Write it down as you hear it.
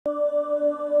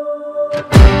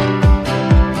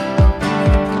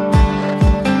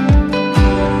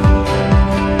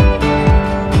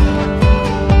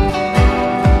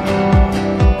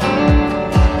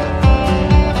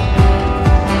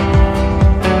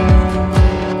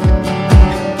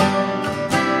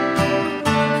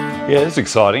Yeah, it's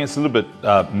exciting. It's a little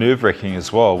bit nerve-wracking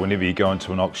as well. Whenever you go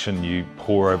into an auction, you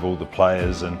pore over all the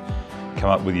players and come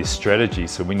up with your strategy.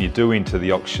 So when you do enter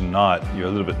the auction night, you're a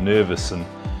little bit nervous and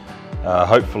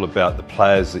hopeful about the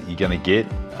players that you're going to get,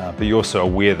 but you're also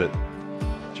aware that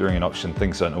during an auction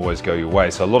things don't always go your way.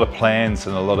 So a lot of plans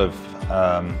and a lot of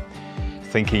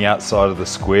thinking outside of the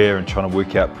square and trying to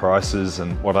work out prices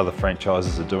and what other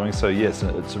franchises are doing. So yes,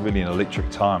 it's really an electric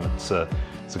time. It's a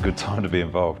good time to be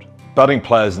involved. Budding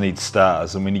players need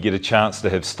stars, and when you get a chance to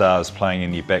have stars playing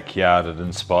in your backyard, it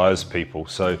inspires people.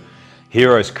 So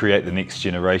heroes create the next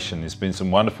generation. There's been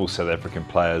some wonderful South African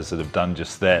players that have done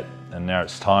just that, and now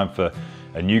it's time for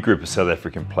a new group of South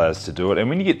African players to do it. And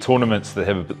when you get tournaments that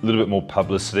have a little bit more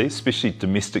publicity, especially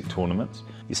domestic tournaments,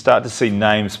 you start to see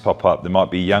names pop up. There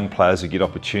might be young players who get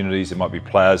opportunities, there might be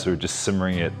players who are just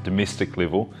simmering at domestic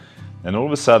level, and all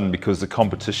of a sudden, because the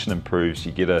competition improves,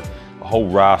 you get a whole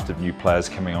raft of new players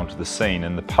coming onto the scene,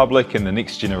 and the public and the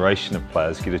next generation of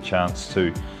players get a chance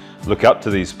to look up to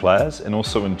these players and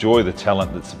also enjoy the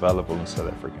talent that's available in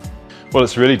South Africa. Well,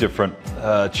 it's really different.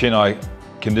 Chennai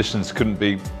conditions couldn't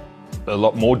be a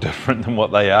lot more different than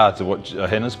what they are to what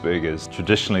Johannesburg is.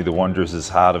 Traditionally, the Wanderers is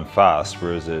hard and fast,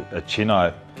 whereas a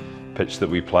Chennai pitch that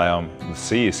we play on, the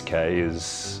CSK,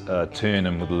 is turn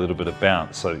and with a little bit of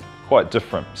bounce, so quite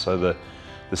different. So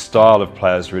the style of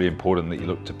play is really important that you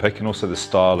look to pick, and also the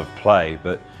style of play.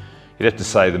 But you'd have to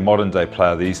say the modern day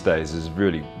player these days is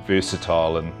really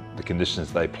versatile in the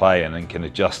conditions they play in and can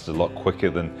adjust a lot quicker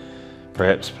than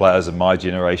perhaps players of my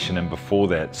generation and before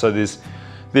that. So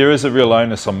there is a real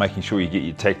onus on making sure you get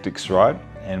your tactics right,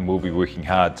 and we'll be working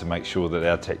hard to make sure that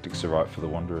our tactics are right for the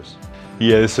Wanderers.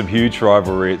 Yeah, there's some huge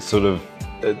rivalry.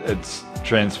 It's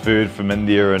transferred from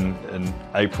India in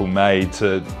April, May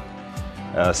to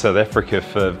South Africa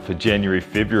for January,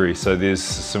 February. So there's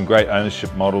some great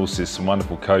ownership models, there's some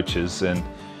wonderful coaches, and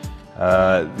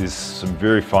there's some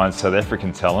very fine South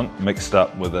African talent mixed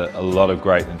up with a lot of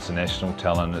great international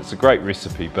talent. It's a great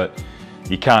recipe, but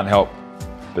you can't help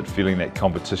but feeling that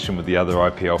competition with the other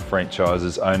IPL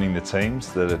franchises owning the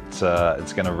teams, that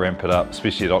it's going to ramp it up,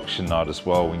 especially at auction night as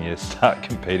well, when you start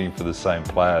competing for the same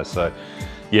player. So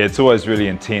yeah, it's always really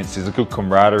intense. There's a good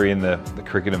camaraderie in the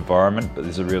cricket environment, but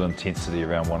there's a real intensity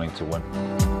around wanting to win.